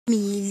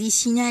Jamile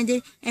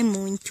Schneider é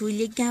muito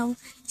legal.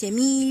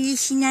 Jamile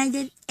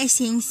Schneider é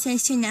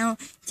sensacional.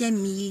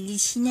 Jamile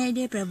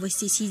Schneider pra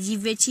você se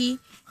divertir.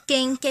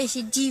 Quem quer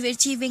se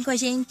divertir, vem com a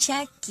gente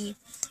aqui.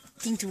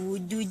 Tem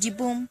tudo de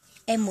bom,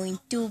 é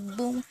muito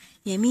bom.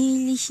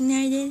 Jamile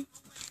Schneider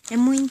é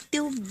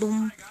muito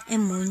bom, é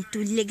muito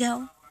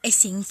legal. É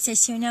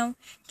sensacional.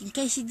 Quem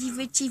quer se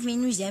divertir, vem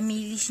no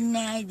Jamile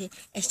Schneider.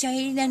 É só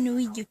ir lá no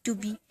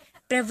YouTube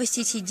pra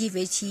você se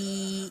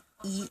divertir.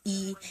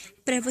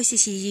 Pra você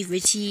se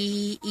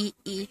divertir.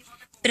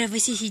 Pra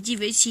você se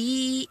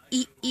divertir.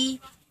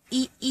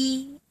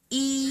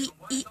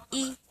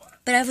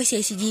 Pra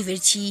você se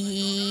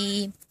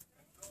divertir.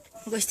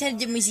 Gostaram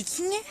da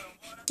musiquinha?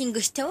 Quem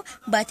gostou,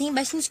 bota aí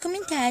embaixo nos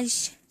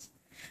comentários.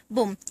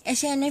 Bom,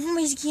 essa é a nova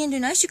musiquinha do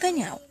nosso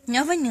canal.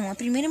 Nova não, a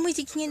primeira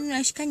musiquinha do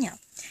nosso canal.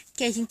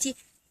 Que a gente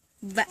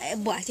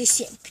bota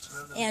sempre.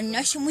 É a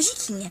nossa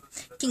musiquinha.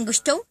 Quem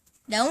gostou,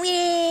 dá um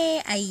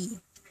e aí.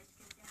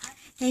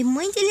 É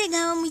muito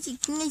legal a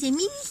musiquinha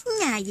Jamile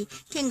Schneider.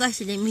 Quem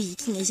gosta da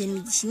musiquinha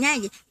Jamile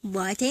Schneider,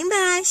 bota aí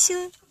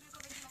embaixo.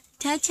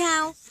 Tchau,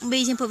 tchau. Um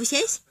beijão pra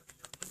vocês.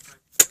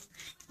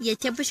 E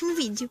até o próximo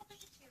vídeo.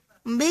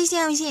 Um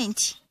beijão,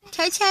 gente.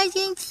 Tchau, tchau,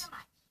 gente.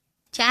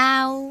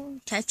 Tchau,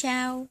 tchau,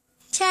 tchau.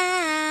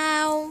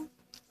 Tchau.